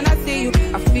knees. Cause when I see you,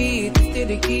 I feel it's still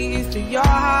the keys to your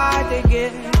heart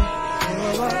again.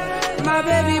 My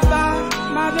baby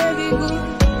bad, my baby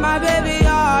good, my baby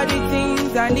all the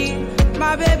things I need.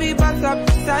 My baby bust up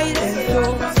beside it, so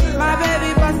my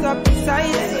baby bust up beside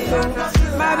it, so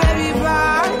my baby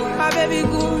bad, my baby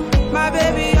good, my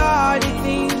baby all the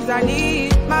things I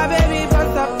need. My baby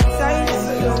bust up beside it,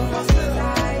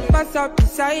 so bust up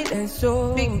beside it,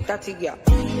 so big dirty girl.